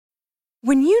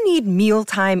When you need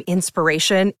mealtime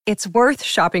inspiration, it's worth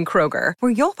shopping Kroger,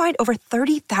 where you'll find over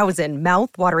 30,000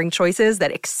 mouth-watering choices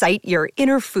that excite your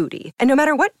inner foodie. And no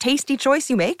matter what tasty choice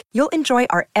you make, you'll enjoy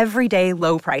our everyday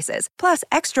low prices, plus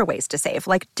extra ways to save,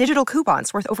 like digital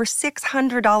coupons worth over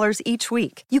 $600 each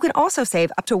week. You can also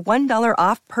save up to $1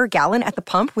 off per gallon at the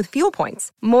pump with fuel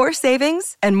points. More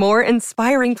savings and more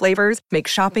inspiring flavors make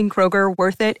shopping Kroger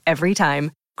worth it every time.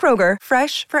 Kroger,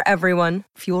 fresh for everyone.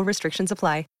 Fuel restrictions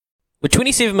apply. We're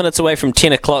 27 minutes away from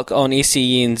 10 o'clock on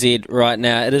SENZ right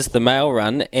now. It is the mail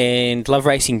run, and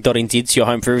loveracing.nz's your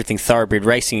home for everything thoroughbred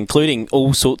racing, including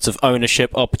all sorts of ownership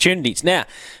opportunities. Now,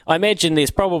 I imagine there's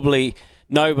probably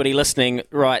nobody listening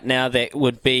right now that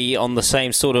would be on the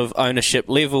same sort of ownership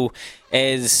level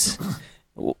as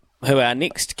who our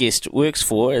next guest works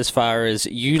for, as far as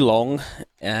Yulong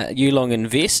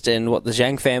Invest, and what the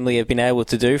Zhang family have been able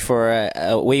to do for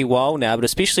a wee while now, but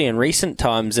especially in recent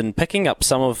times, in picking up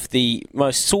some of the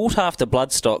most sought-after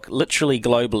bloodstock, literally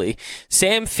globally.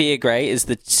 Sam Fairgray is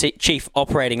the Chief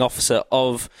Operating Officer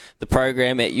of the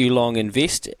program at Yulong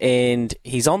Invest, and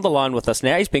he's on the line with us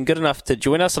now. He's been good enough to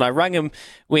join us, and I rang him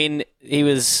when he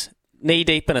was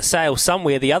knee-deep in a sale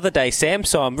somewhere the other day, Sam,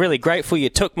 so I'm really grateful you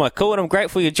took my call, and I'm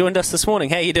grateful you joined us this morning.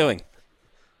 How are you doing?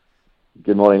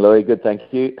 Good morning, Louis. Good, thank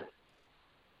you.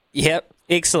 Yep,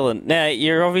 excellent. Now,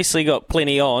 you've obviously got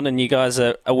plenty on, and you guys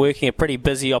are working a pretty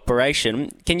busy operation.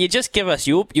 Can you just give us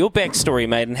your backstory,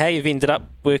 mate, and how you've ended up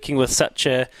working with such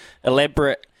a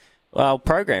elaborate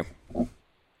program?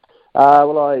 I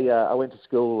went to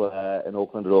school in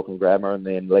Auckland at Auckland Grammar, and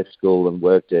then left school and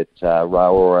worked at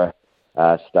Raora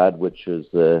Stud, which was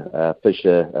the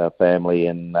Fisher family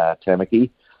in Tamaki,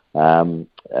 and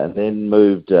then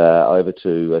moved over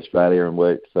to Australia and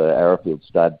worked for Arrowfield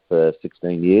Stud for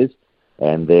 16 years,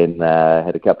 and then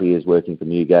had a couple of years working for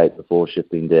Newgate before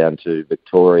shifting down to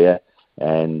Victoria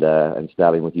and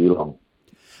starting with Yulong.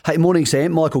 Hey, morning,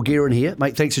 Sam. Michael Guerin here.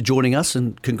 Mate, thanks for joining us,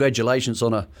 and congratulations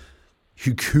on a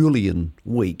Herculean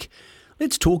week.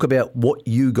 Let's talk about what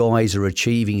you guys are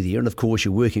achieving there. And, of course,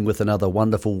 you're working with another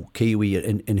wonderful Kiwi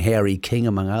in Harry King,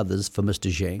 among others, for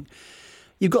Mr. Zhang.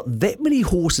 You've got that many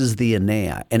horses there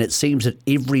now, and it seems that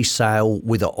every sale,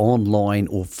 whether online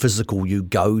or physical you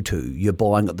go to, you're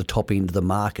buying at the top end of the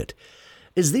market.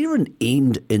 Is there an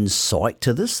end in sight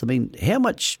to this? I mean, how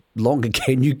much longer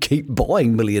can you keep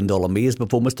buying $1 million mares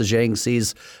before Mr. Zhang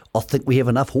says, I think we have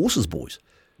enough horses, boys?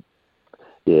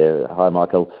 Yeah, hi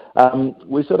Michael.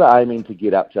 We're sort of aiming to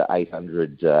get up to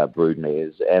 800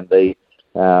 broodmares, and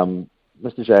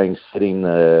Mr. Zhang's setting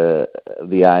the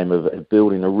aim of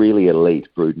building a really elite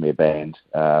broodmare band,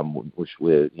 which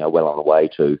we're well on the way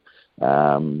to.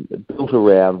 Built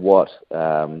around what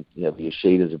the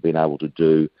Yoshidas have been able to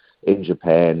do in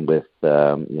Japan with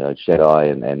Shaddai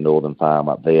and Northern Farm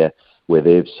up there, where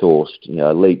they've sourced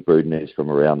elite broodmares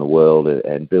from around the world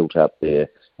and built up their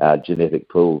genetic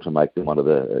pool to make them one of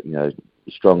the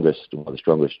strongest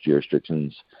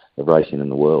jurisdictions of racing in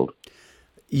the world.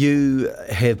 You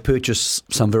have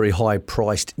purchased some very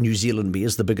high-priced New Zealand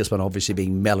mares, the biggest one obviously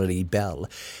being Melody Bell.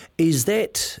 Is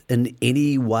that in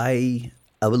any way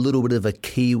a little bit of a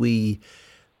Kiwi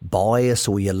bias,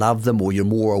 or you love them, or you're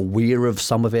more aware of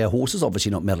some of our horses? Obviously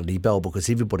not Melody Bell because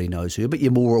everybody knows her, but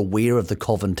you're more aware of the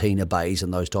Coventina Bays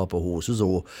and those type of horses,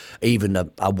 or even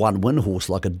a one-win horse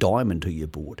like a Diamond who you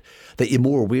bought, that you're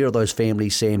more aware of those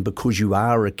families, Sam, because you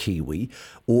are a Kiwi,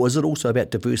 or is it also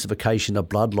about diversification of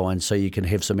bloodlines so you can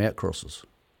have some outcrosses?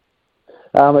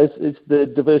 It's the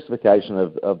diversification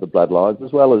of the bloodlines,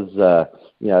 as well as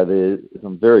there's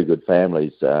some very good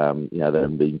families that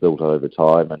have been built over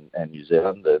time and New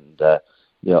Zealand, and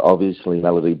obviously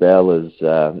Melody Bell is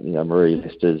Marie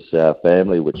Lester's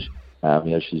family, which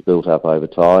she's built up over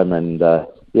time, and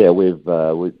we've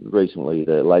recently,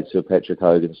 the late Sir Patrick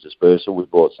Hogan's dispersal, we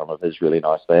bought some of his really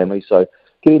nice families. So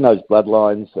getting those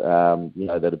bloodlines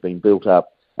that have been built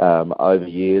up over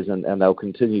years, and they'll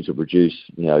continue to produce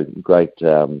great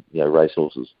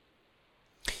racehorses.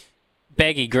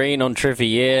 Baggy Green on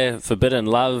Trivier, Forbidden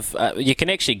Love. You can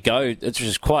actually go, it's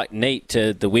just quite neat,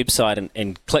 to the website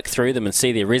and click through them and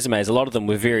see their resumes. A lot of them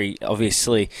were very,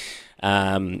 obviously,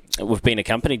 we've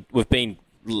been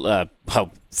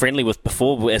friendly with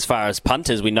before as far as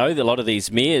punters. We know that a lot of these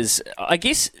mares. I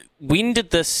guess, when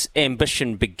did this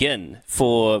ambition begin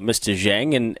for Mr.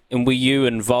 Zhang, and were you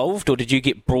involved, or did you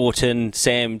get brought in,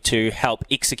 Sam, to help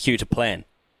execute a plan?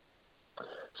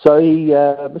 So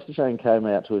Mr. Zhang came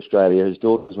out to Australia. His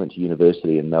daughters went to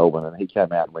university in Melbourne, and he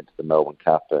came out and went to the Melbourne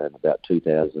Cup in about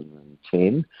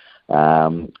 2010.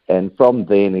 And from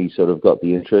then, he sort of got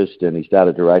the interest, and he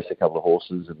started to race a couple of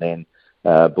horses, and then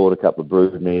bought a couple of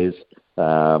broodmares.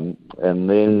 And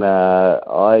then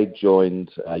I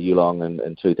joined Yulong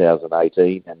in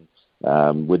 2018,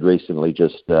 and we'd recently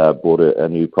just bought a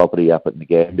new property up at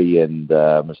Ngambie, and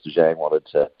Mr. Zhang wanted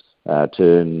to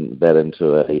turn that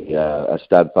into a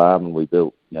stud farm, and we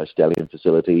built stallion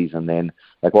facilities, and then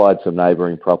acquired some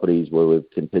neighbouring properties where we've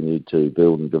continued to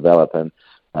build and develop. And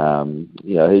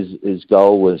his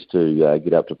goal was to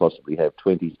get up to possibly have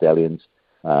 20 stallions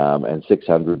and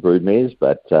 600 broodmares,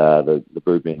 but the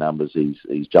broodmare numbers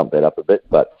he's jumped that up a bit.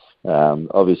 But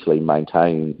obviously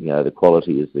maintaining the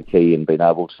quality is the key, and being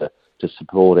able to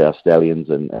support our stallions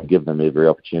and give them every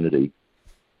opportunity.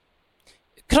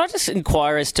 Can I just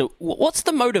inquire as to what's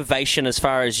the motivation, as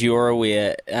far as you're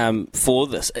aware, for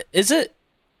this? Is it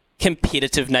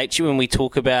competitive nature when we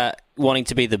talk about wanting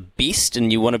to be the best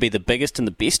and you want to be the biggest and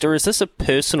the best, or is this a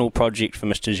personal project for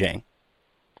Mr. Zhang?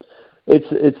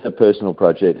 It's a personal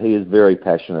project. He is very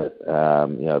passionate,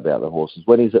 about the horses.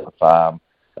 When he's at the farm,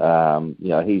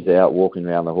 he's out walking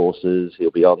around the horses.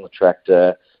 He'll be on the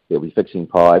tractor. He'll be fixing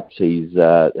pipes. He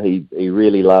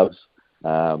really loves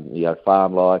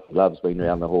farm life. He loves being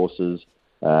around the horses.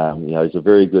 He's a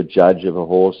very good judge of a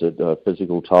horse at a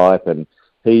physical type, and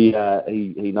he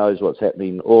knows what's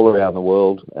happening all around the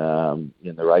world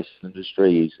in the racing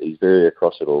industry. He's very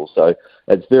across it all. So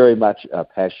it's very much a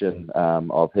passion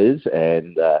of his,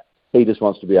 and he just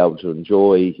wants to be able to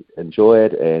enjoy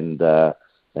it and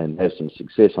have some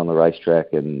success on the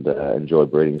racetrack and enjoy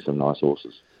breeding some nice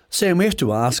horses. Sam, we have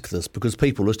to ask this because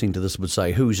people listening to this would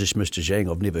say, who's this Mr.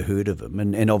 Zhang? I've never heard of him.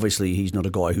 And obviously he's not a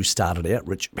guy who started out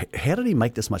rich. How did he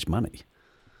make this much money?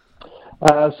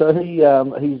 So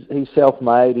he's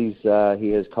self-made. He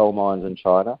has coal mines in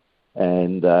China,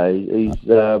 and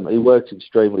he works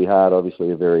extremely hard.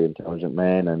 Obviously, a very intelligent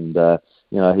man, and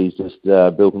he's just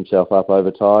built himself up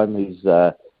over time. He's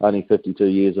only 52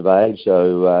 years of age,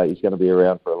 so he's going to be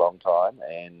around for a long time.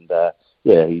 And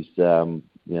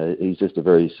he's just a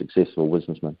very successful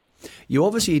businessman. You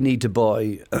obviously need to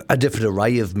buy a different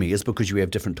array of mares because you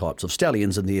have different types of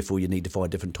stallions, and therefore you need to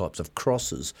find different types of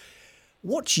crosses.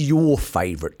 What's your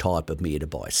favourite type of mare to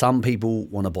buy? Some people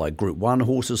want to buy Group 1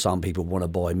 horses. Some people want to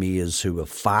buy mares who are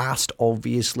fast,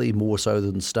 obviously, more so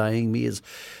than staying mares.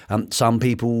 Some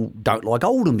people don't like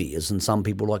older mares, and some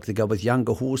people like to go with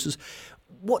younger horses.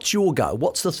 What's your go?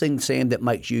 What's the thing, Sam, that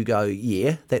makes you go,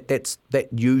 yeah, that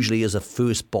usually is a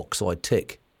first box I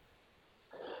tick?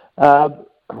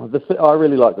 I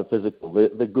really like the physical,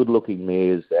 the good-looking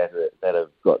mares that have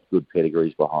got good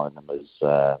pedigrees behind them is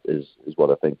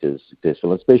what I think is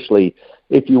successful. Especially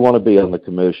if you want to be on the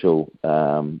commercial,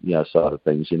 side of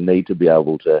things, you need to be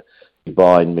able to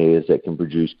combine mares that can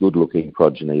produce good-looking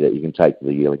progeny that you can take to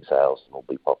the yearling sales and will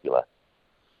be popular.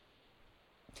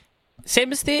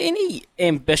 Sam, is there any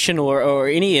ambition or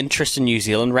any interest in New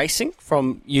Zealand racing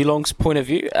from Yulong's point of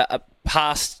view,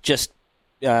 past just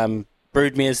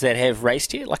broodmares that have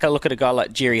raced here? Like, I look at a guy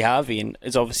like Jerry Harvey, and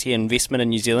is obviously investment in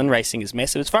New Zealand racing is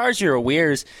massive. As far as you're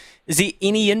aware, is there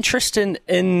any interest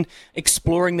in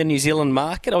exploring the New Zealand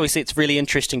market? Obviously, it's a really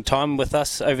interesting time with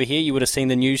us over here. You would have seen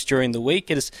the news during the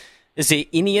week. Is there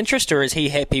any interest, or is he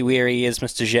happy where he is,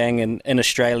 Mr. Zhang, in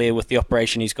Australia with the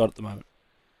operation he's got at the moment?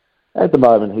 At the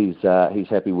moment, he's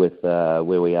happy with where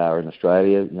we are in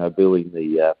Australia. Building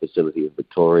the facility in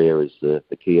Victoria is the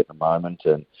key at the moment,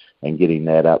 and getting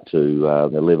that up to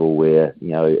the level where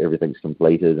everything's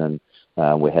completed, and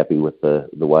we're happy with the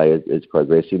way it's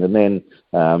progressing. And then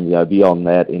beyond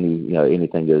that,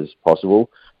 anything is possible.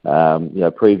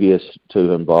 Previous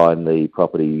to him buying the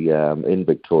property in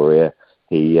Victoria,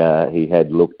 he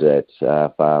had looked at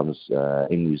farms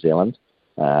in New Zealand.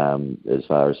 As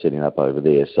far as setting up over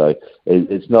there, so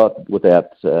it's not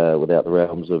without the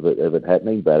realms of it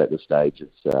happening. But at this stage,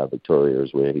 it's Victoria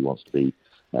is where he wants to be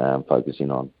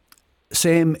focusing on.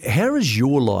 Sam, how has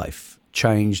your life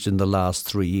changed in the last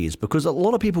 3 years? Because a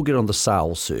lot of people get on the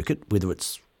sales circuit, whether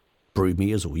it's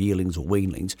broodmares or yearlings or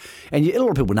weanlings, and a lot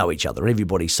of people know each other.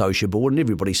 Everybody's sociable, and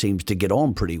everybody seems to get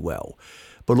on pretty well.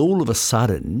 But all of a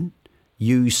sudden,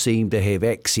 you seem to have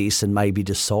access and maybe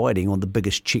deciding on the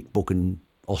biggest checkbook in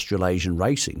Australasian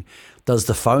racing. Does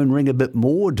the phone ring a bit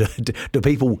more? Do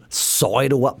people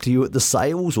sidle up to you at the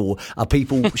sales, or are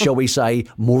people, shall we say,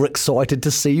 more excited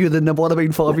to see you than they might have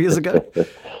been 5 years ago?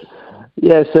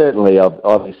 Yeah, certainly.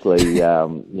 Obviously,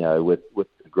 with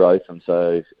the growth and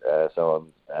so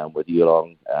on with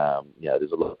Yulong,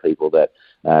 there's a lot of people that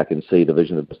can see the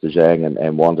vision of Mr. Zhang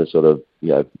and want to sort of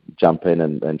jump in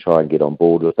and try and get on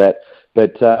board with that.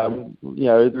 But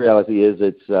the reality is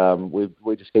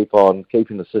we just keep on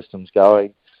keeping the systems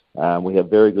going. We have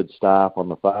very good staff on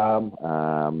the farm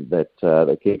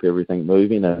that keep everything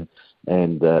moving, and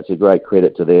and it's a great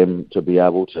credit to them to be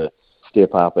able to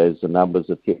step up as the numbers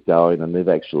have kept going, and they've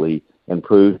actually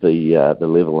improved the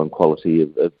level and quality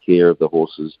of care of the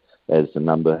horses as the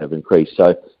number have increased.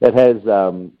 So it has,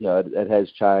 it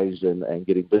has changed and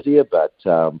getting busier, but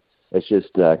it's just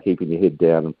keeping your head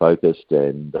down and focused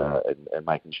and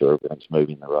making sure everything's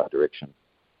moving in the right direction.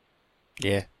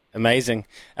 Yeah, amazing.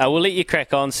 We'll let you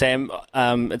crack on, Sam.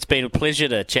 It's been a pleasure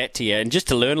to chat to you and just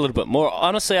to learn a little bit more.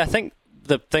 Honestly, I think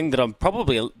the thing that I'm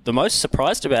probably the most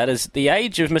surprised about is the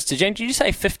age of Mr. James. Did you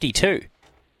say 52?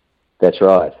 That's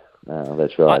right.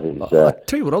 That's right. I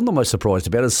tell you what I'm the most surprised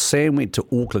about is Sam went to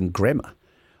Auckland Grammar.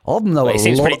 He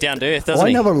seems pretty down to earth, doesn't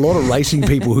he? I know a lot of racing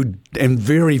people and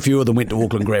very few of them went to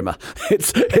Auckland Grammar.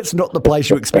 It's not the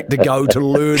place you expect to go to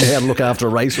learn how to look after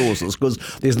racehorses because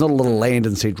there's not a lot of land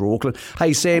in central Auckland.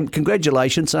 Hey, Sam,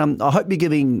 congratulations. I hope you're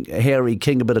giving Harry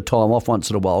King a bit of time off once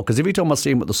in a while because every time I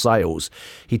see him at the sales,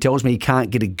 he tells me he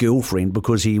can't get a girlfriend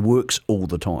because he works all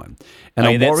the time.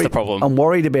 And that's the problem. I'm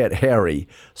worried about Harry.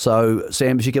 So,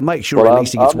 Sam, if you can make sure at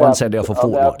least he gets one Saturday off a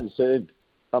fortnight.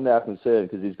 I'm now concerned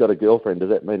because he's got a girlfriend. Does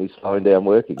that mean he's slowing down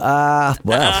working? Well,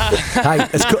 hey,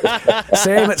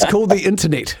 Sam, it's called the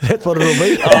internet. That's what it'll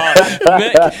be.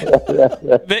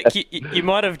 Mick, you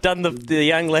might have done the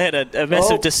young lad a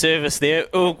massive disservice there.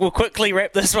 We'll quickly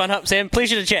wrap this one up, Sam.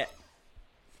 Pleasure to chat.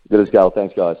 Good as gold.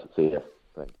 Thanks, guys. See you.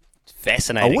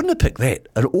 Fascinating. I wouldn't have picked that.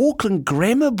 An Auckland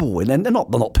Grammar boy. And they're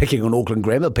not picking on Auckland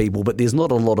Grammar people, but there's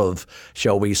not a lot of,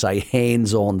 shall we say,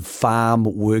 hands-on farm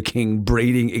working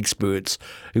breeding experts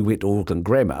who went to Auckland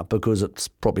Grammar because it's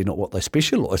probably not what they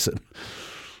specialise in.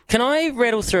 Can I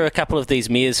rattle through a couple of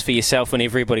these mares for yourself and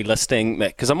everybody listening, Mick?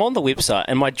 Because I'm on the website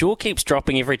and my jaw keeps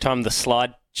dropping every time the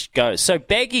slide goes. So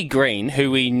Baggy Green, who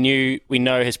we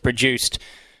know has produced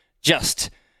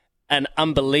just an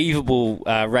unbelievable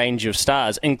range of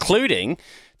stars, including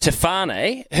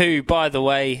Tefane, who, by the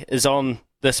way, is on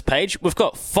this page. We've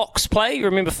got Fox Play.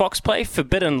 Remember Fox Play?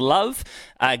 Forbidden Love.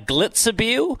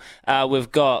 Glitzerbeel.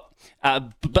 We've got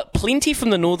but plenty from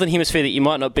the Northern Hemisphere that you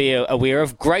might not be aware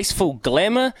of. Graceful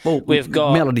Glamour. Well, we've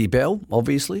got Melody Bell,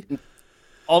 obviously.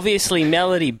 Obviously,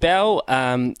 Melody Bell.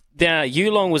 Now,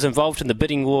 Yulong was involved in the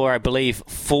bidding war, I believe,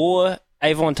 for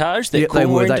Avantage that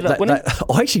Cornwall ended up winning.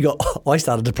 I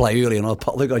started to play early and I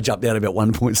think I jumped out about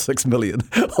 1.6 million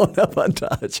on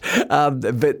Avantage.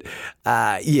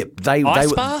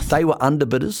 They were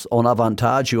underbidders on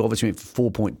Avantage, who obviously went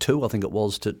for 4.2, I think it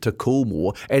was, to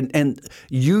Coolmore. And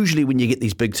usually when you get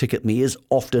these big ticket mares,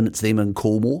 often it's them and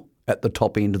Coolmore at the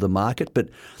top end of the market. But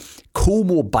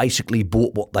Coolmore basically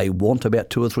bought what they want about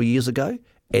 2 or 3 years ago.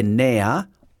 And now,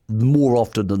 more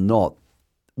often than not,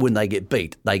 when they get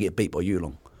beat by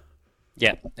Yulong.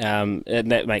 Yeah, and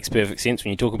that makes perfect sense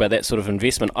when you talk about that sort of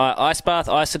investment. Ice Bath,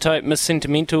 Isotope, Miss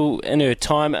Sentimental in her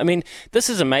time. I mean, this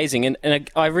is amazing. And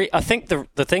I think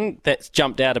the thing that's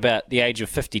jumped out about the age of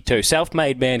 52,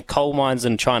 self-made man, coal mines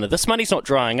in China, this money's not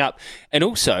drying up. And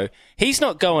also, he's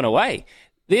not going away.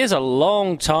 There's a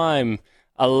long time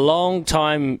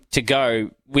to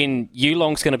go when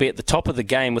Yulong's going to be at the top of the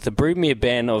game with a broodmare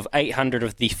ban of 800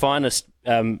 of the finest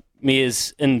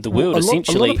mares in the world,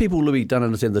 essentially. A lot of people, Louis, don't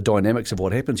understand the dynamics of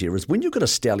what happens here is when you've got a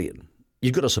stallion,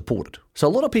 you've got to support it. So a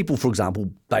lot of people, for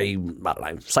example, say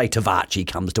Tavachi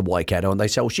comes to Waikato and they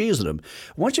sell shares in him.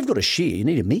 Once you've got a share, you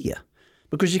need a mare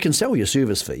because you can sell your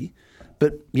service fee,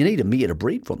 but you need a mare to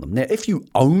breed from them. Now, if you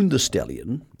own the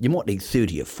stallion, you might need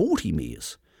 30 or 40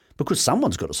 mares because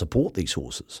someone's got to support these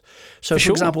horses. So,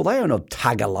 for example, they own a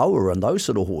Tagaloa and those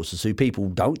sort of horses who people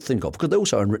don't think of because they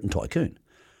also own Written Tycoon.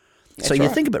 So you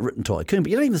think about Written Tycoon, but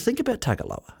you don't even think about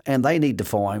Tagaloa. And they need to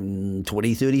find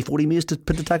 20, 30, 40 mares to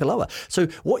put to Tagaloa. So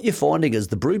what you're finding is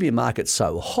the broodmare market's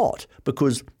so hot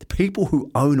because the people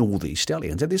who own all these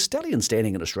stallions, and there's stallions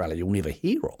standing in Australia you'll never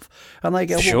hear of. And they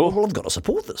go, well, I've got to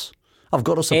support this. I've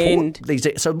got to support these.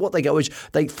 So what they go is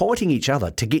they're fighting each other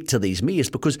to get to these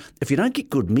mares because if you don't get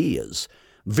good mares,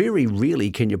 very rarely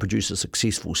can you produce a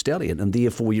successful stallion, and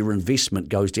therefore your investment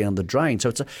goes down the drain.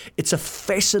 So it's a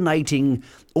fascinating,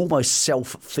 almost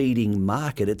self-feeding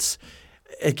market. It's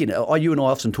again, you and I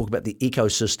often talk about the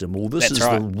ecosystem. Well, this is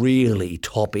the really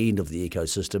top end of the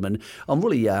ecosystem, and I'm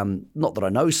really not that I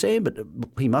know Sam, but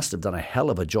he must have done a hell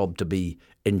of a job to be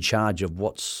in charge of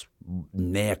what's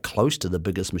now close to the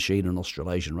biggest machine in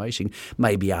Australasian racing.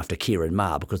 Maybe after Kieran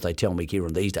Ma, because they tell me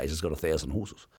Kieran these days has got 1,000 horses.